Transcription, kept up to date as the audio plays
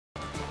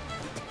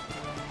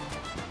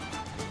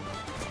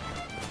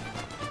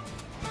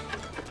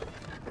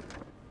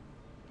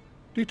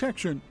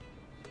Detection.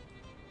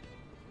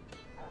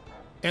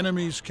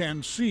 Enemies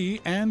can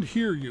see and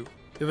hear you.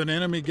 If an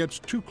enemy gets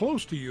too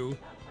close to you,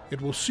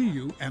 it will see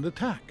you and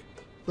attack.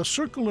 The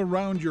circle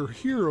around your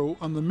hero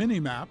on the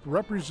minimap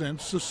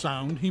represents the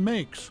sound he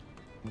makes.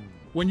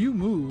 When you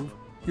move,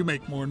 you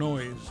make more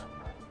noise.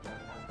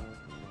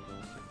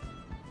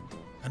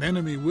 An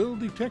enemy will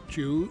detect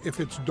you if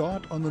its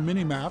dot on the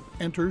minimap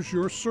enters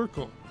your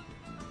circle.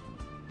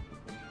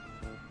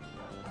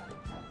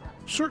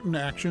 Certain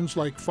actions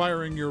like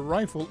firing your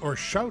rifle or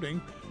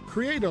shouting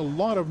create a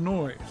lot of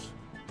noise.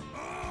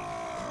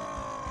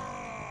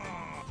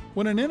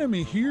 When an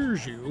enemy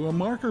hears you, a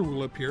marker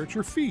will appear at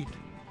your feet.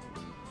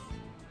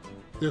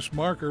 This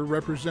marker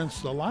represents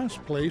the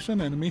last place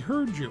an enemy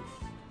heard you.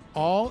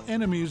 All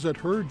enemies that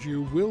heard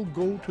you will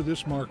go to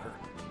this marker.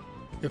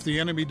 If the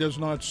enemy does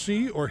not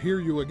see or hear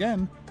you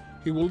again,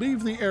 he will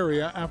leave the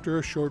area after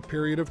a short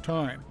period of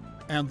time,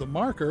 and the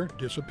marker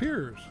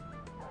disappears.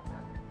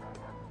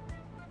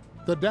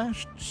 The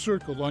dashed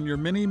circle on your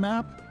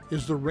mini-map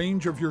is the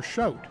range of your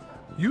shout.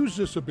 Use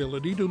this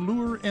ability to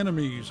lure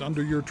enemies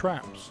under your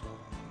traps.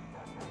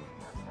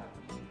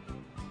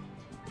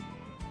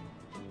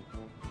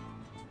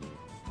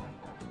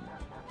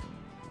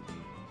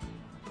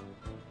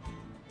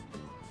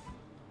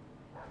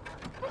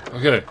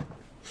 Okay.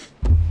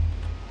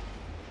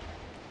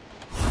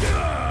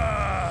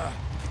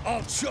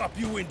 I'll chop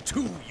you in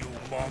two, you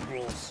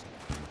mongrels.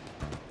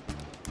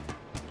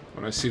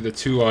 When I see the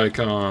 2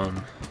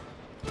 icon.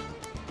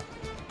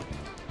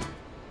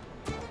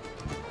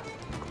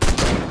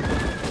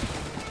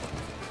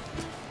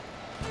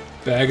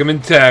 Bag them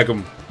and tag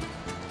them.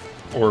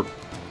 Or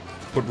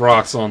put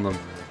rocks on them.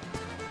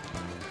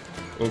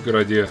 Oh, good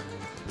idea.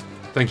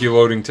 Thank you,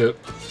 loading tip.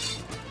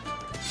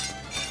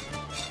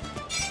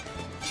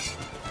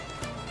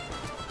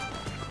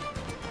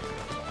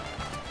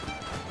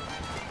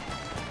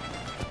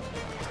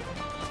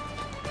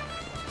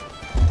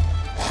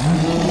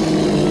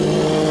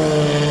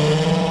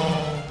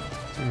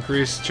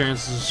 Increase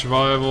chances of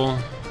survival.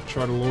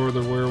 Try to lure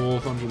the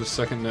werewolf under the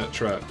second net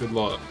trap. Good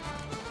luck.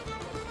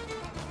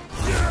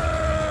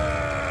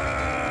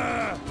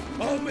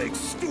 I'll make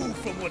stew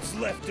from what's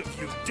left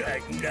of you,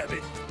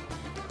 dag-nabbit.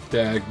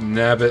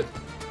 Dag-nabbit.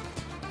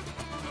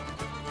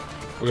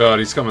 Oh god,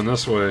 he's coming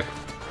this way.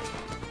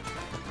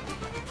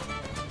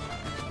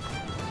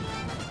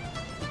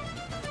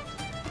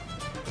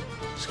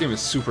 This game is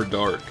super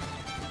dark.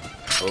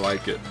 I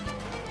like it.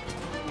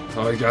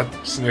 Oh, I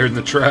got snared in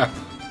the trap.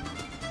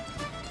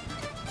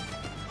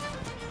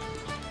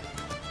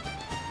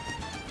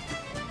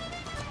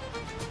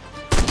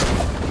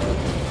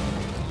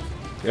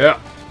 Yeah.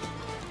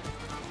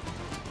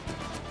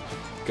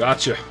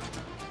 Gotcha.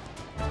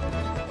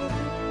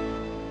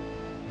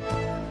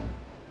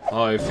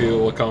 I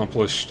feel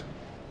accomplished.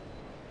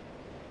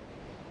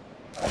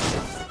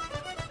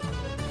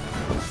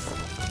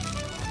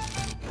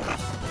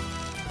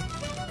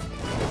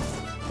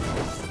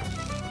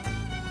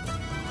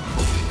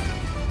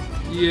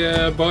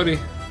 Yeah, buddy.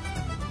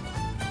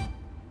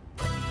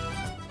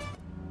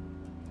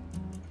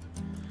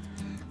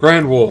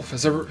 Grand Wolf.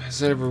 As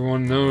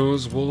everyone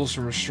knows, wolves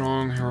from a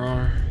strong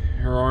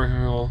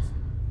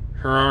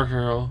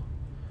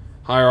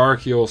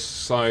hierarchical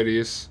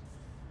societies,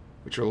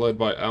 which are led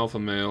by alpha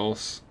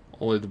males.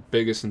 Only the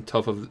biggest and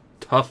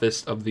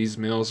toughest of these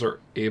males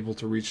are able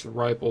to reach the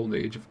ripe old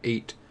age of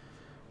 8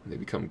 when they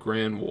become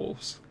Grand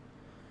Wolves.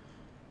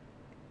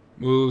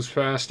 Moves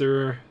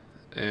faster,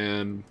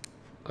 and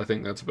I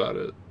think that's about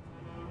it.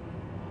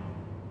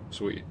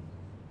 Sweet.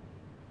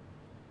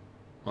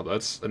 Well,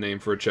 that's a name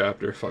for a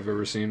chapter if I've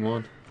ever seen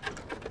one.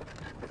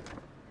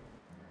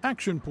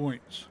 Action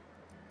points.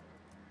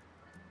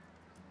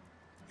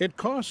 It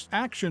costs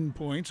action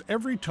points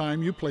every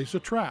time you place a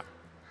trap.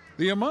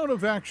 The amount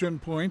of action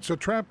points a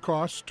trap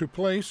costs to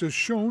place is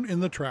shown in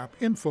the trap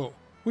info,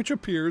 which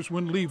appears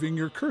when leaving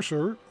your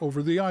cursor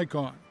over the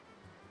icon.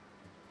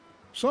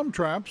 Some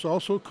traps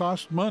also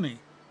cost money.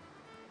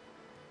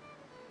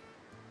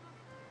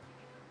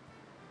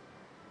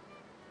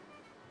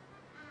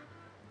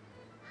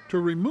 To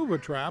remove a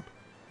trap,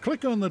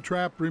 click on the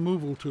Trap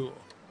Removal tool,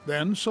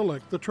 then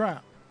select the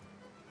trap.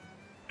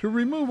 To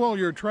remove all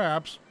your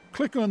traps,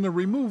 click on the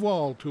Remove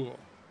All tool,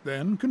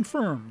 then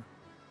confirm.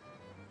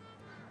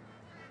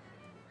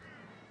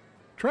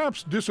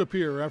 Traps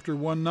disappear after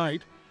one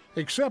night,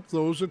 except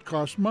those that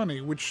cost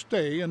money, which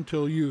stay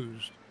until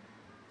used.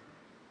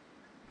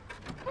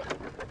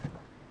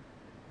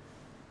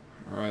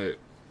 Alright.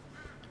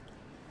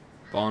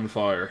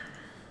 Bonfire.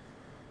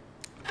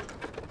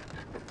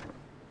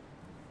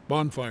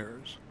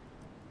 Bonfires.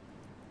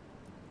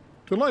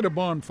 To light a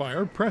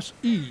bonfire, press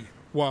E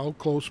while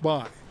close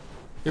by.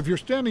 If you're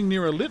standing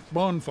near a lit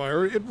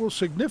bonfire, it will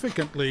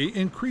significantly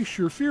increase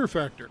your fear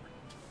factor.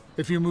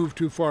 If you move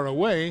too far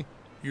away,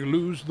 you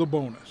lose the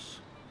bonus.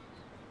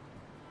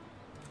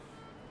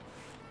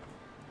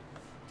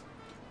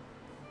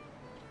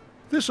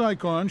 This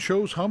icon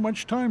shows how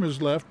much time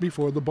is left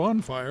before the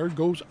bonfire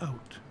goes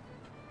out.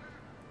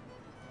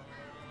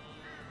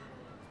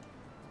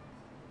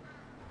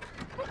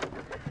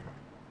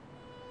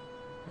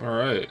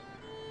 Alright.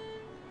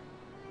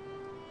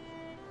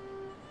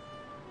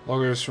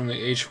 Loggers from the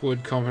H.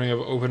 Wood Company have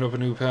opened up a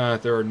new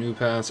path. There are new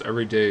paths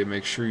every day.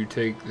 Make sure you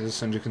take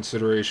this into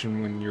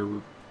consideration when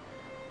you're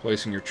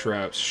placing your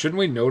traps. Shouldn't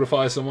we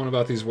notify someone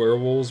about these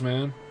werewolves,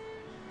 man?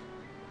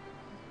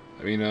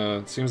 I mean,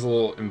 it seems a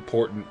little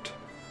important.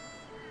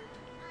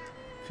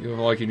 If you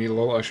feel like you need a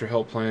little extra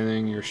help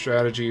planning your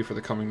strategy for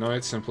the coming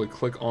night, simply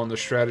click on the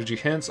strategy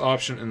hints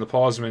option in the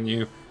pause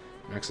menu.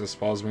 Access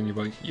pause menu,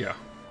 buddy. Yeah,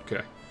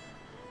 okay.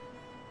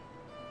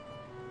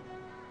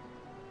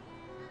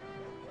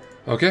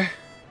 Okay.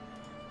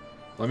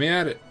 Let me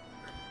add it.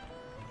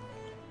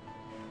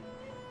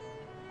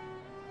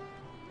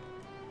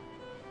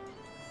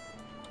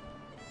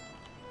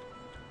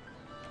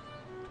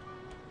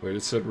 Wait,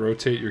 it said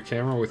rotate your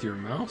camera with your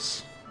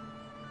mouse?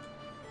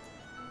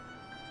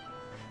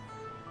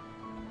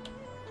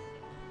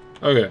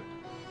 Okay.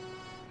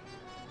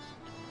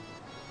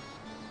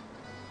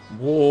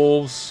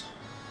 Wolves.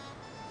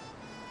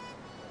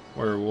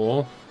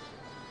 Werewolf.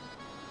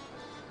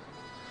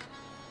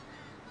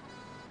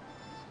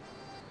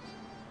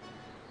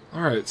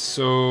 Alright,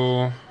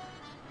 so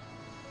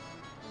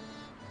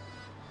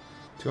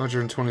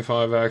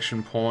 225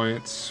 action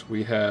points.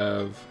 We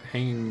have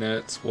hanging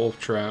nets, wolf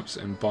traps,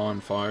 and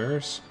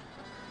bonfires.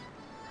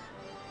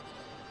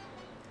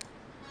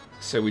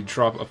 Say we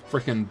drop a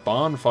freaking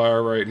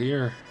bonfire right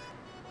here.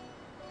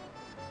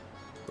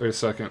 Wait a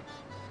second.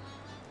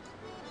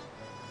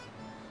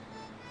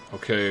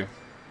 Okay.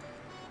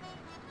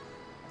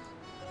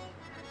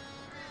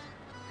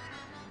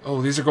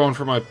 Oh, these are going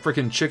for my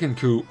freaking chicken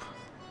coop.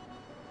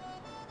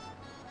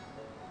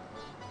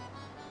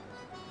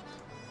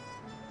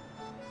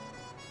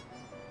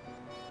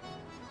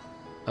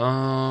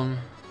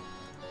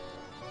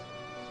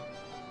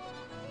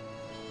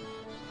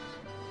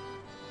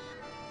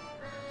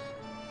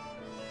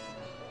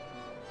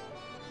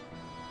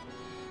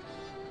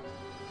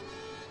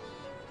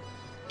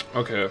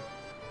 Okay.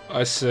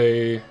 I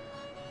say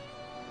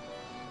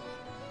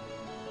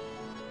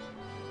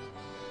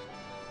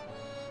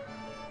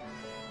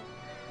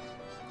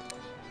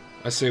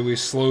we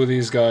slow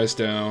these guys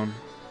down.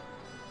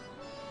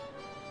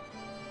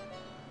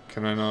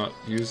 Can I not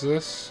use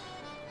this?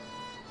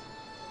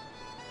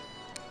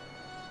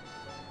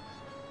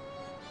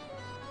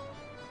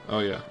 Oh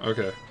yeah,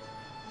 okay.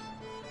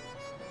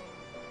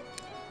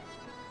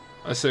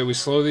 I say we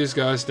slow these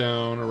guys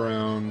down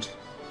around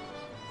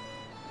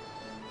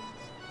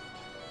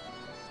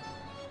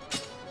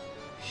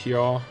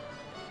here.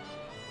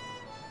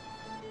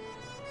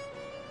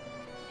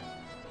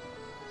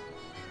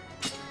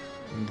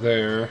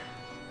 There.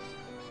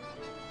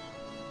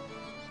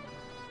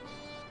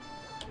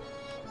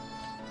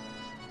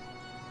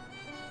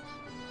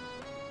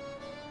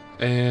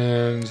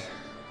 And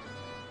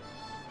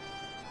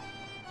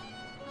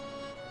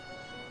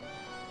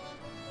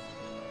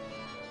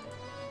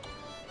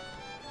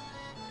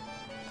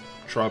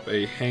drop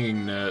a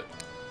hanging net.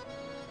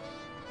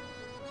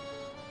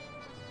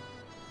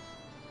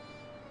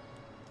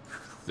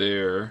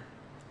 There.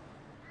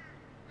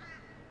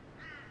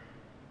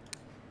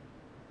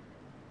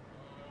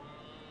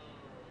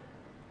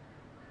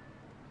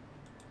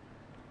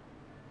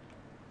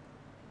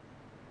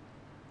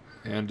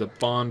 And a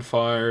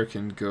bonfire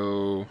can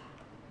go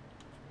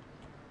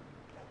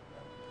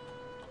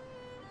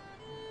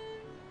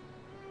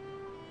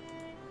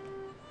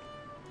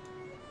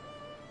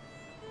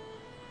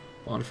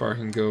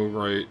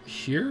right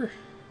here.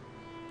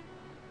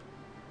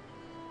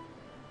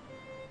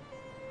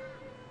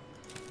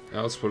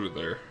 Now let's put it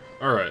there.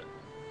 All right,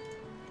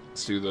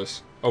 let's do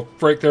this. Oh,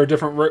 frick! There are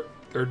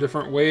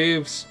different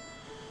waves.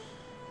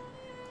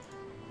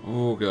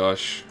 Oh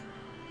gosh,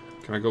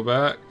 can I go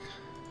back?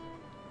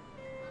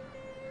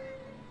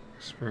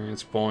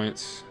 Experience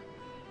points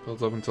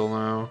built up until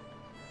now.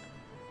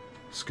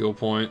 Skill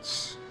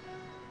points.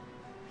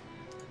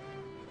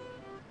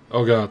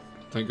 Oh god,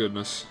 thank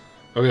goodness.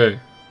 Okay.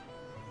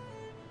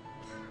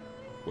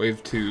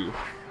 Wave 2.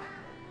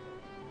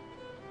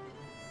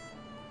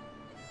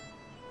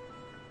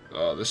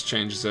 This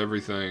changes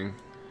everything.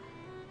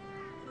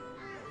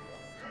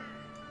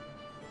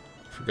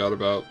 Forgot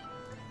about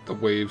the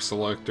wave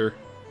selector.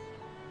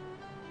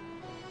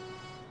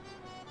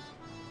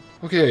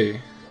 Okay.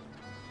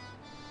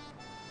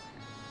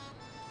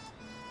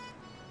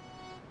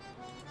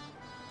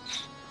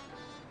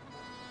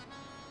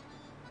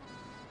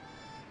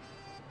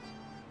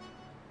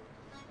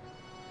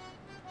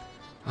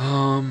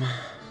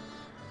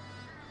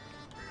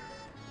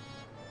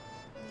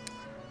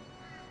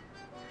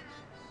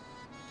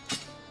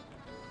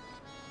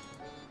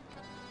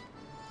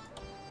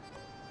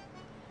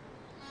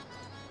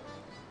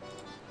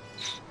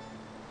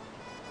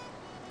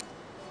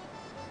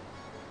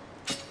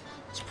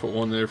 Put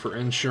one there for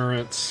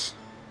insurance.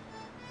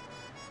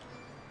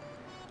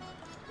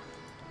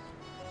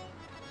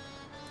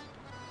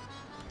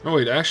 Oh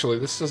wait, actually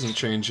this doesn't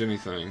change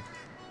anything.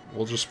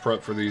 We'll just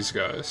prep for these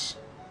guys.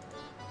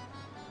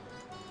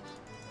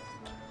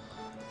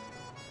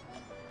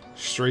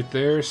 Straight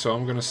there, so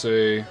I'm gonna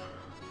say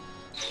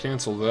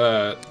cancel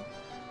that.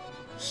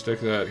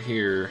 Stick that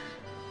here.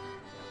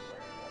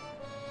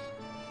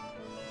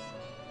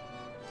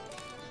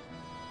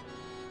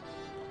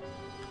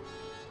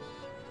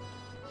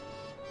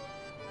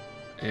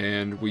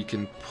 And we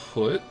can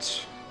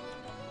put...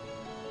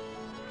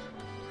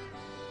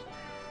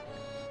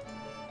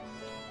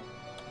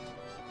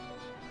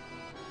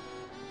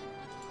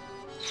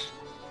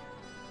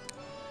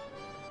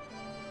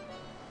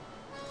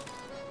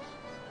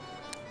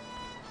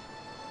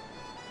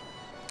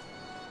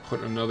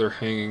 put another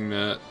hanging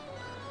net.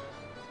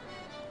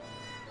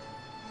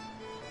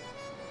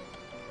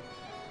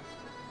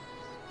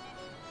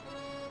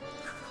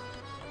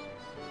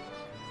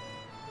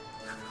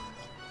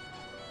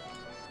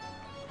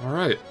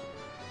 Alright.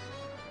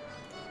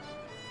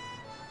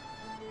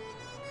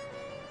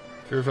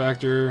 Fear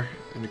factor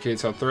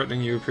indicates how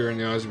threatening you appear in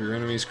the eyes of your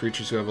enemies.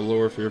 Creatures who have a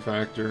lower fear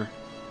factor.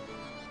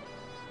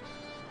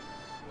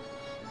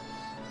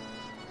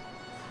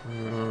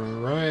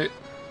 Alright.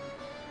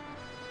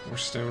 The more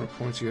stamina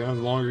points you have,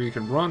 the longer you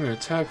can run and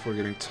attack before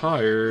getting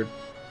tired.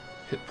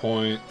 Hit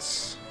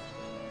points.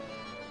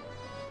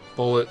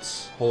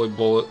 Bullets. Holy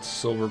bullets.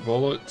 Silver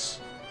bullets.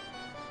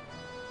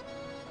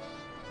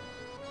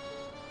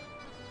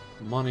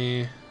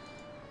 Money.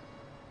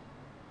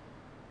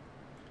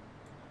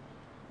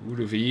 Wood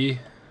of E.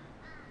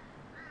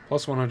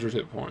 Plus 100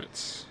 hit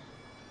points.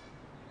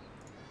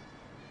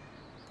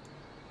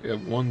 We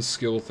have one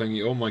skill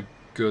thingy. Oh my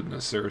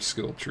goodness, there are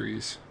skill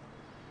trees.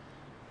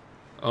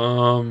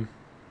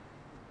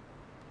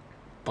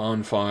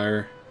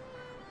 Bonfire.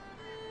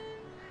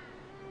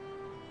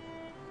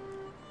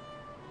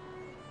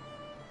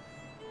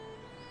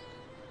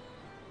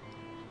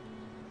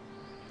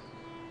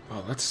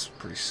 Oh, that's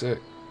pretty sick.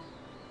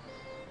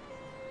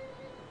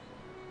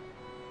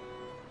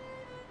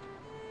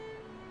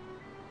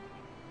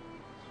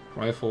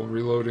 Rifle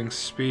reloading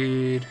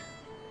speed.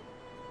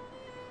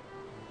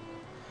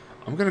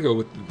 I'm gonna go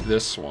with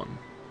this one.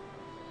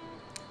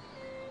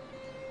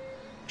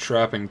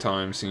 Trapping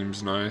time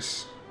seems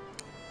nice.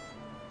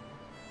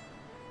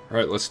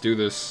 Alright, let's do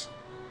this.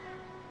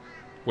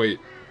 Wait.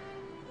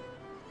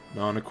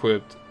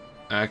 Non-equipped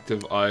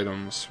active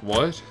items.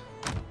 What?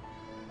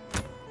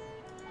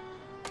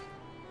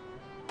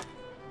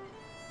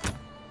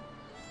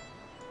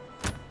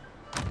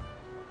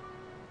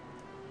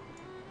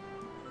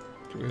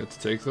 Do we have to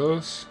take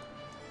those?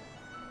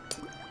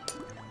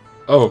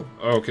 Oh,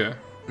 okay.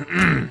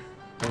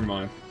 Never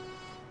mind.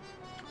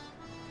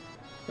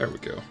 There we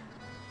go.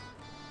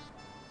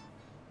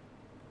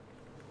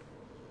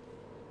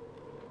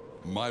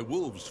 My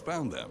wolves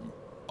found them.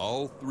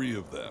 All 3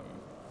 of them.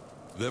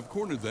 They've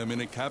cornered them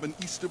in a cabin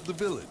east of the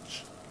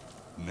village.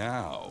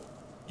 Now,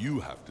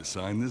 you have to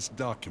sign this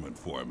document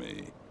for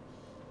me.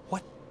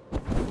 What?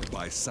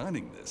 By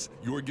signing this,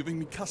 you are giving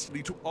me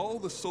custody to all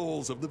the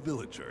souls of the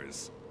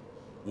villagers.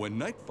 When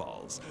night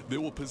falls, they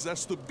will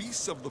possess the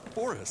beasts of the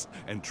forest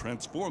and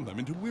transform them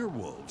into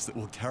werewolves that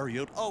will carry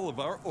out all of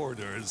our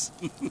orders.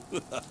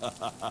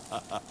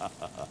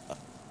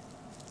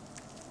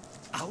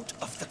 Out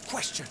of the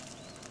question.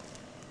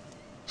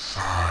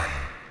 Sign.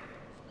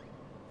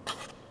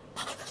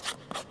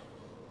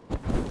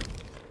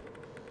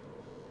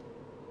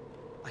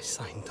 I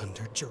signed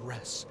under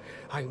duress.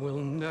 I will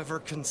never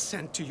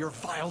consent to your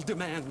vile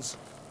demands.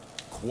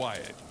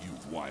 Quiet, you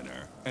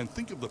whiner, and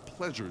think of the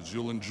pleasures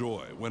you'll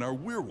enjoy when our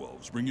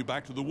werewolves bring you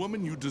back to the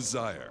woman you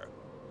desire.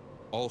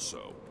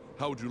 Also,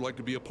 how would you like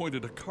to be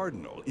appointed a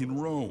cardinal in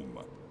Rome?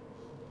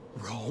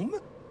 Rome?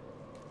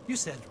 You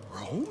said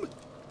Rome?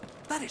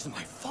 That is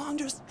my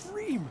fondest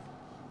dream.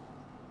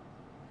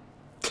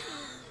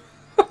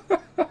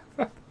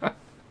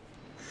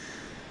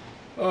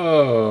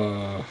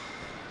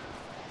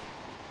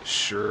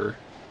 Sure.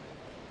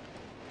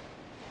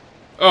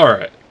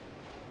 Alright.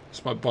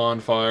 It's my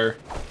bonfire.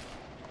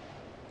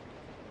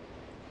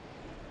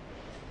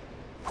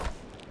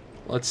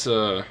 Let's,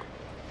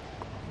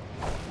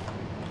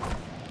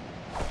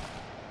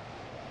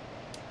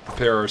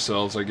 prepare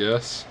ourselves, I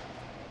guess.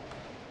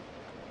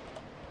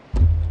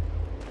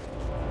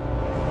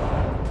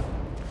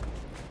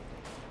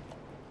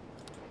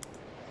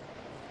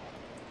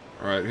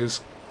 Alright,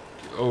 who's...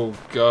 Oh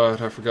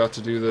god, I forgot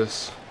to do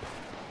this.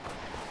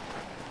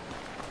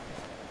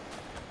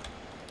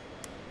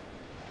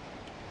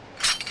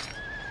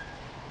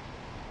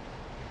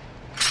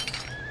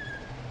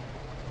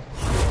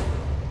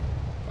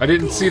 I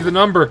didn't see the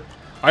number.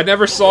 I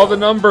never saw the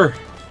number.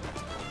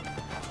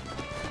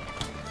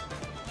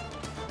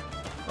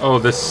 Oh,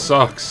 this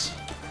sucks.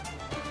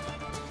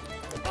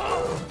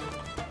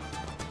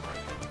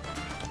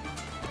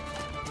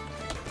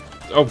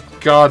 Oh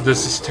god,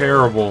 this is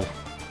terrible.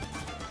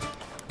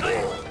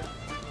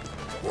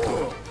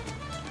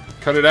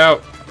 Cut it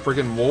out,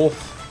 friggin'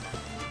 wolf.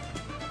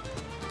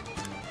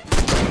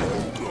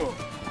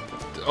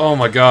 Oh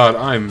my god,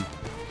 I'm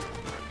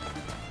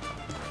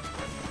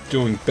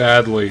doing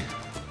badly.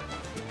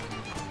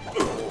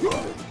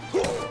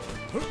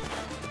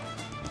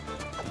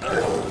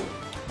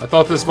 I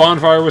thought this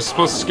bonfire was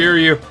supposed to scare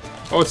you.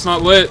 Oh, it's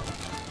not lit.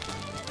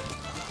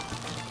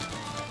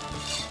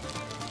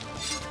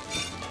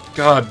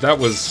 God, I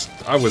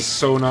was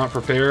so not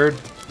prepared.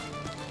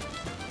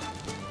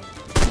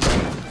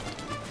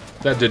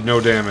 That did no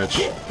damage.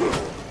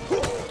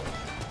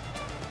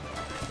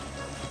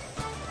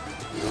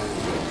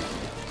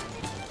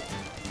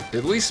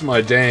 At least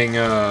my dang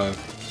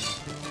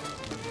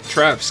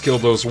traps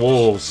killed those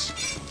wolves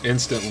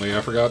instantly.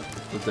 I forgot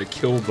that they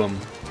killed them.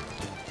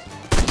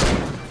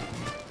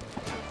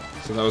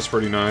 So that was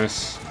pretty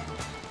nice.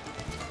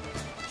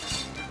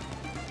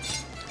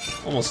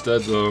 Almost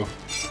dead though.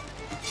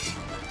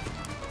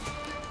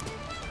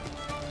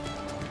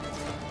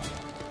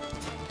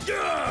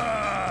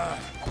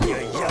 You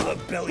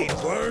yellow-bellied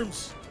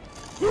worms!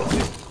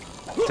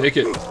 Take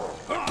it.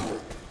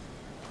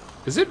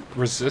 Is it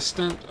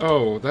resistant?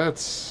 Oh,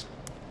 that's...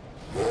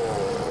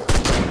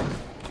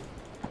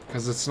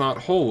 because it's not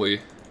holy.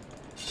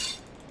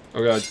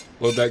 Oh god,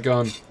 load that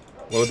gun.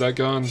 Load that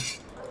gun.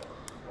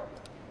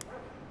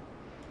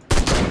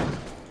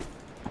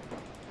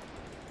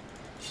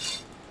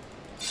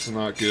 It's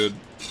not good.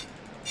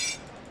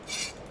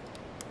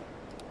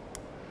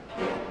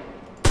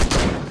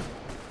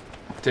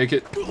 Take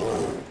it.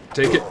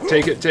 Take it,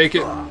 take it, take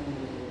it.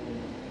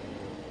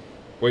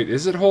 Wait,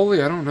 is it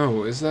holy? I don't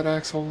know. Is that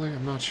axe holy?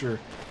 I'm not sure.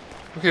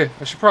 Okay,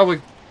 I should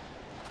probably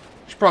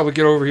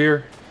get over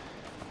here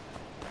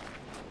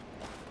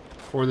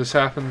before this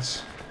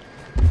happens.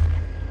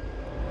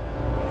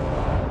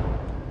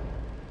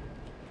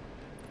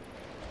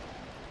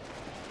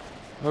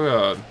 Oh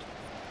god.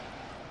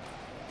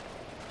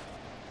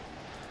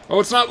 Oh,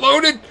 it's not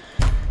loaded!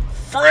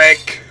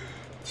 Frick!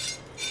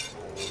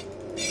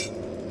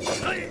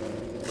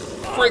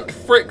 Frick,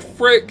 frick,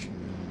 frick!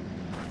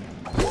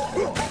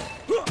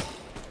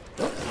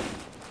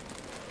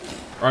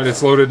 Alright,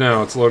 it's loaded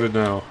now, it's loaded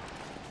now.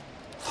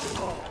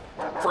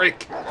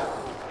 Frick!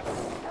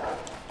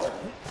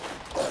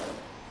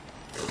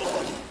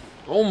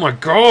 Oh my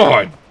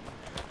god!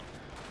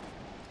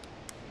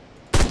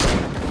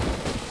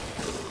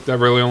 That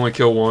really only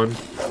kill one?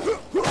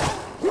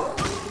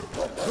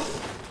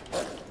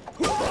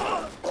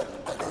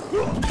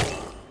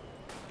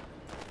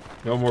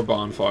 No more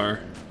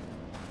bonfire.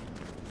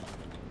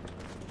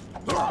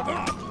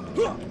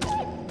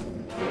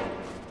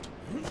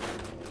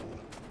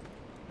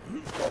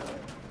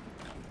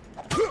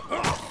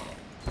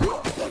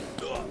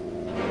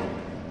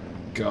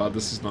 God,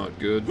 this is not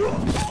good.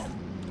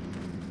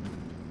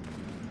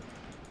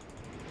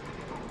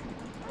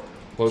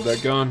 Load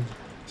that gun.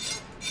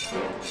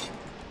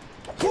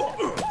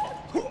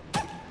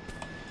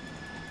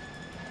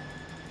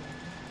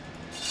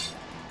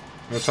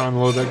 No time to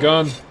load that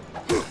gun.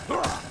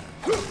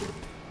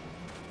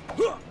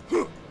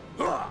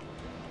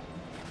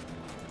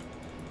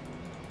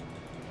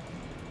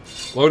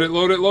 Load it,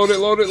 load it, load it,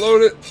 load it,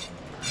 load it!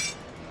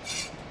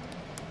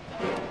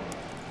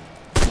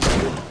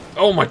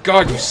 Oh my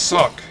god, you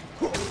suck!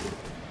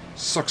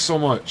 Suck so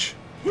much.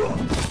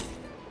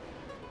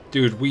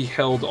 Dude, we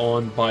held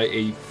on by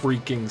a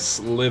freaking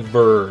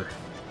sliver.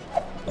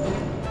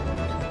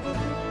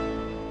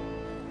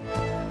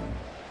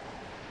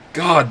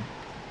 God!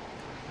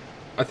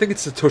 I think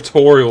it's the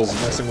tutorials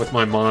messing with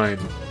my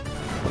mind.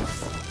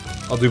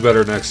 I'll do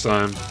better next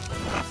time.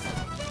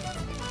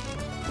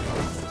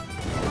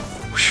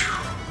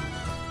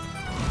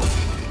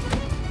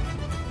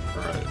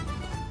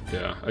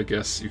 I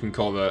guess you can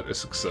call that a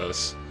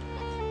success.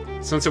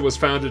 Since it was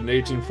founded in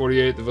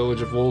 1848, the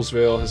village of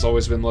Wolfsvale has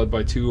always been led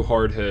by two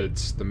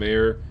hardheads, the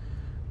mayor,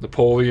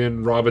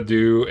 Napoleon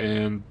Robidoux,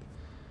 and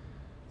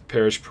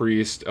parish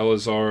priest,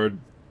 Elazar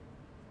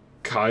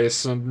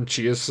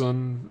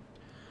Chiasson.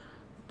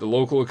 The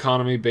local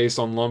economy, based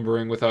on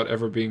lumbering without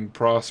ever being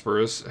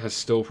prosperous, has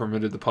still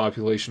permitted the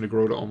population to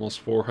grow to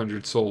almost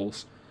 400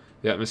 souls.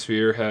 The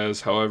atmosphere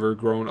has, however,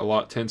 grown a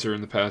lot tenser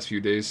in the past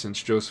few days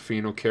since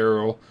Josephine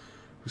O'Carroll,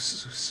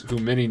 who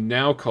many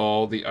now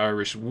call the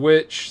Irish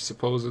Witch,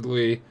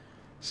 supposedly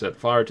set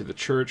fire to the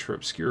church for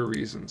obscure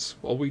reasons.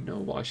 Well, we know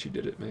why she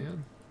did it,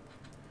 man.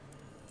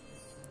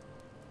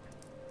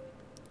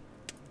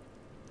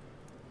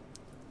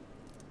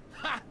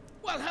 Ha!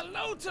 Well,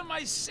 hello to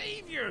my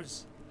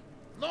saviors!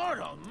 Lord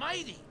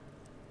Almighty!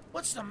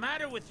 What's the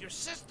matter with your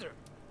sister?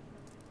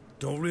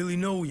 Don't really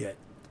know yet.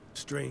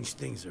 Strange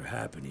things are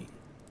happening.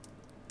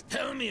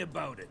 Tell me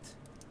about it.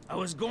 I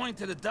was going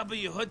to the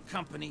W. Hood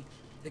Company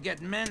to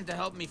get men to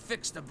help me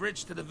fix the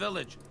bridge to the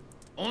village,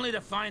 only to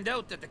find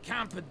out that the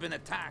camp had been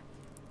attacked.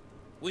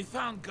 We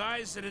found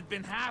guys that had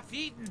been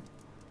half-eaten.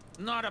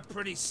 Not a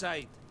pretty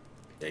sight.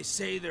 They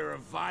say there are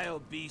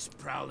vile beasts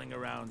prowling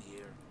around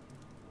here.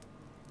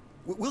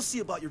 We'll see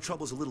about your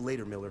troubles a little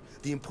later, Miller.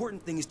 The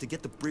important thing is to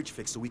get the bridge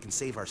fixed so we can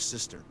save our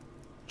sister.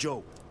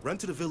 Joe, run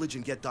to the village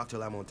and get Dr.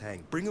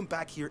 Lamontagne. Bring him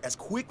back here as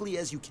quickly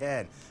as you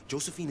can.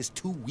 Josephine is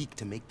too weak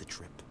to make the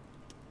trip.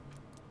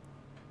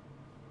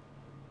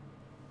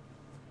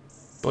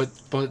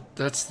 But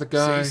that's the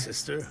guy. Say,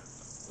 sister,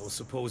 don't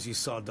suppose you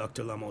saw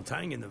Dr.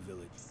 Lamontagne in the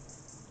village.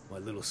 My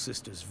little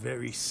sister's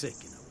very sick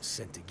and I was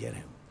sent to get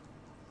him.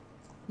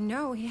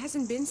 No, he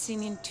hasn't been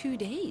seen in 2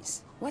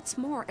 days. What's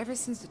more, ever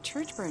since the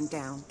church burned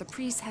down, the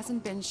priest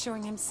hasn't been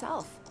showing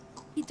himself.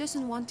 He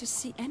doesn't want to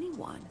see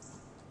anyone.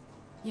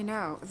 You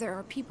know, there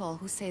are people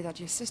who say that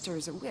your sister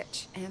is a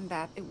witch, and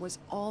that it was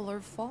all her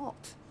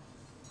fault.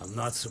 I'm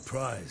not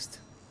surprised.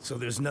 So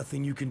there's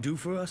nothing you can do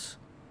for us?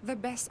 The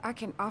best I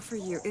can offer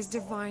you is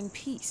divine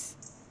peace.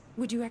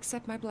 Would you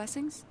accept my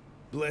blessings?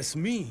 Bless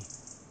me.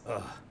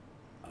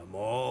 I'm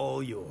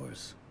all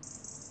yours.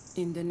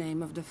 In the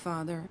name of the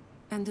Father,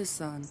 and the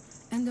Son,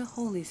 and the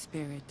Holy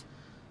Spirit.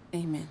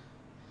 Amen.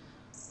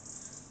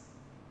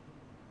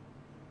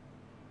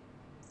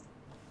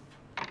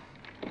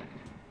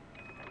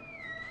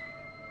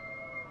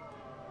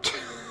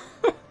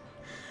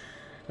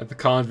 At the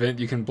convent,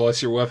 you can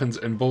bless your weapons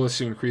and bullets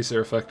to increase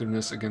their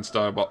effectiveness against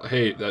diabol.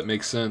 Hey, that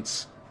makes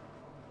sense.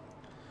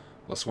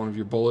 Bless one of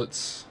your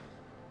bullets.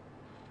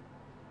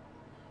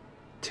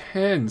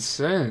 10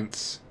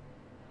 cents.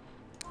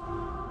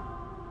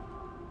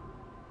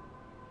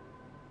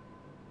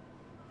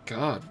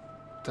 God,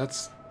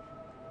 that's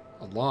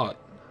a lot.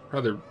 I'd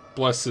rather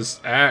bless this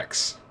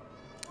axe.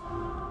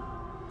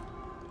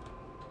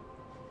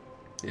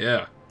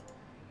 Yeah.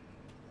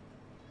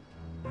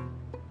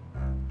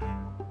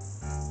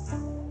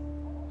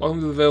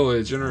 Welcome to the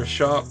village. Enter a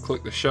shop.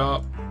 Click the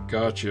shop.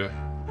 Gotcha.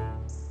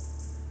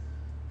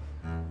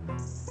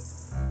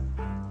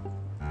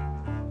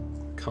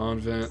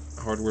 Convent,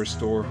 hardware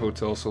store,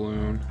 hotel,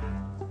 saloon.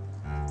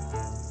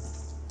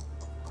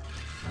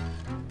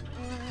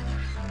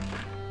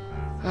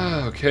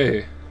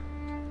 Okay.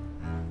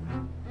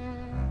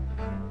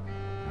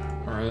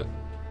 Alright.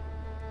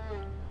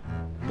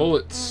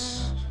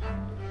 Bullets.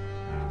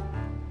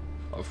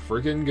 A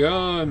friggin'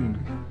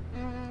 gun.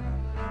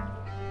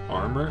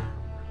 Armor.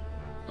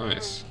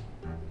 Nice.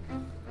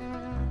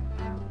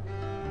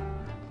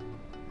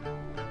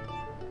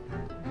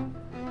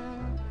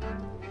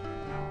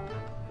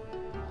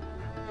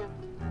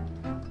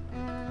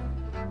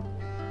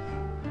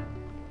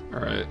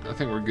 Alright, I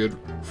think we're good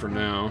for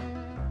now.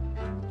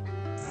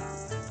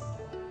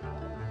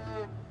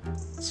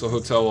 What's the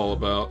hotel all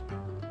about?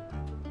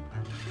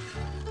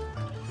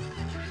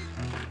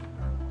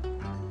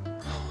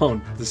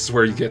 Oh, this is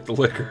where you get the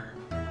liquor.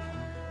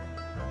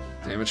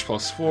 Damage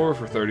 +4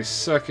 for 30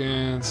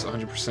 seconds,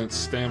 100%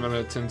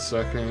 stamina, 10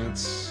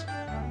 seconds,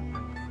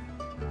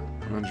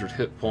 100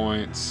 hit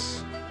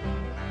points.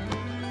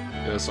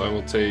 Yes, I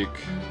will take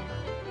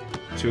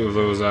 2 of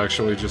those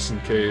actually, just in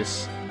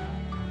case.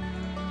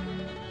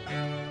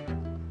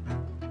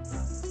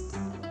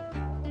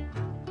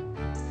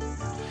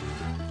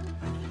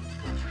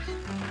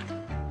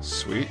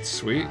 Sweet,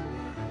 sweet.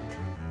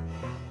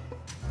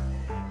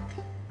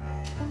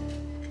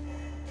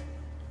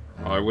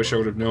 I wish I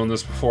would have known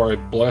this before I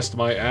blessed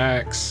my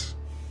axe.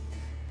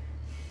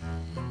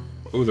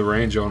 Ooh, the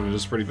range on it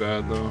is pretty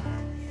bad, though.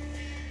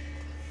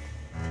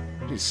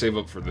 I need to save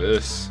up for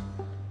this.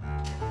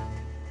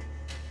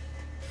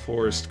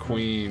 Forest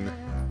Queen.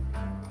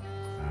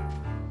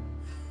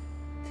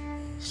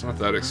 It's not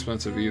that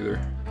expensive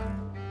either.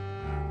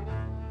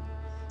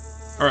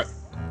 Alright.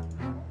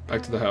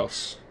 Back to the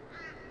house.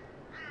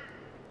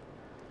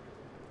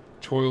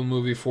 Tutorial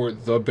movie for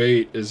The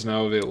Bait is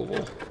now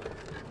available.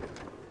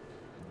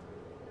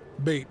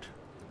 Bait.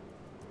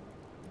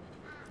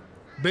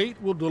 Bait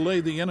will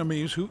delay the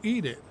enemies who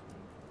eat it.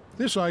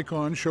 This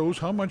icon shows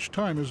how much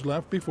time is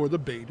left before the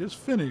bait is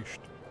finished.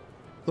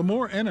 The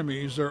more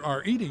enemies there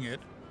are eating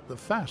it, the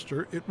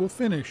faster it will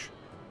finish.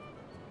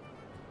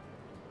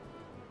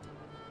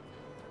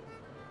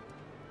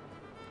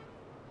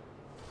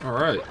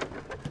 Alright.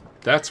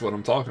 That's what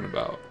I'm talking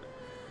about.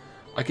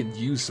 I could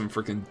use some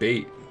freaking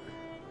bait.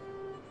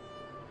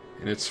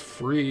 And it's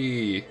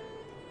free.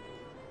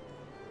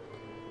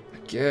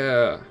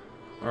 Yeah.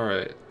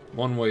 Alright.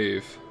 One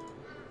wave.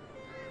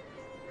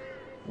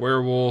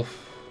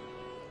 Werewolf.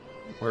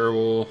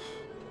 Werewolf.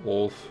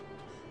 Wolf.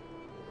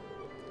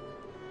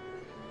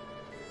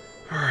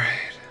 Alright.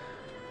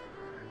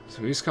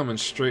 So he's coming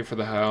straight for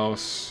the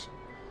house.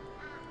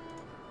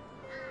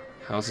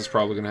 House is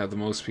probably going to have the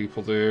most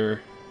people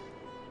there.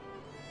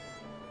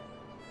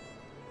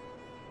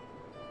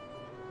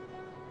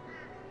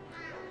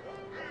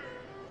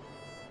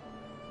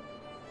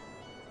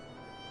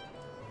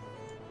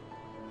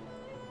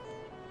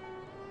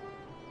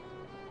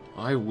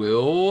 I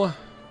will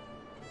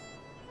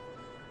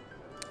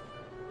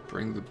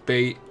bring the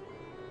bait.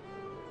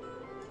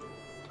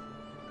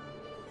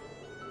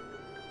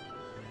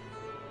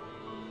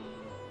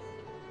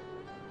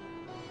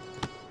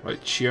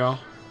 Right here.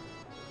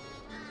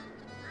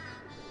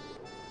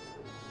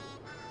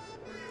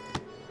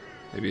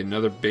 Maybe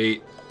another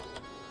bait.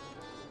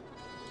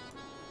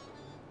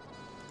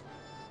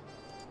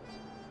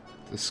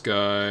 This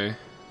guy.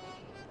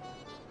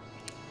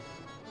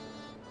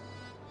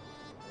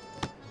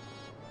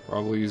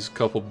 Probably use a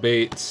couple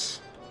baits.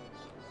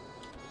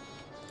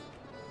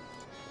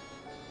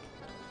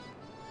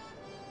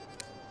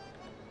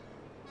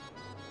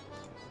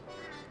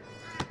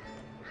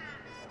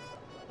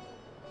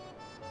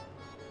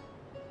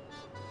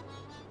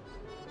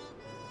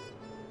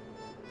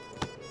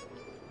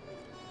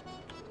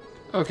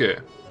 Okay.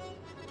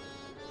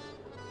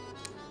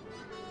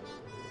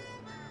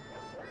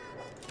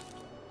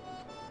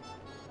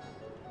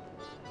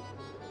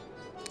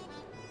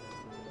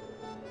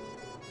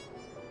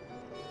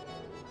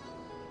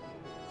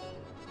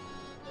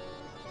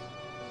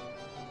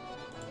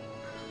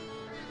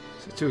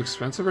 Is it too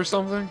expensive or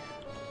something?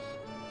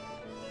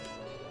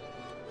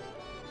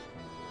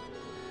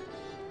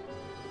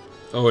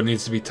 Oh, it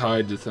needs to be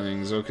tied to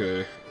things.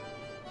 Okay.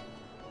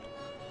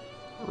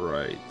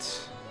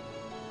 Right.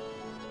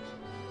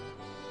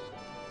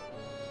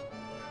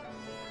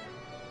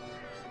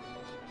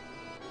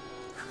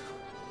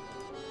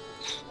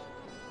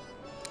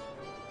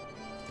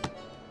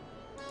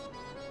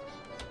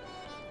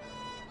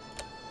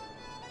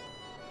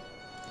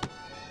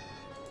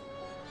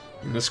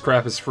 And this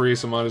crap is free,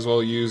 so might as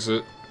well use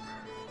it.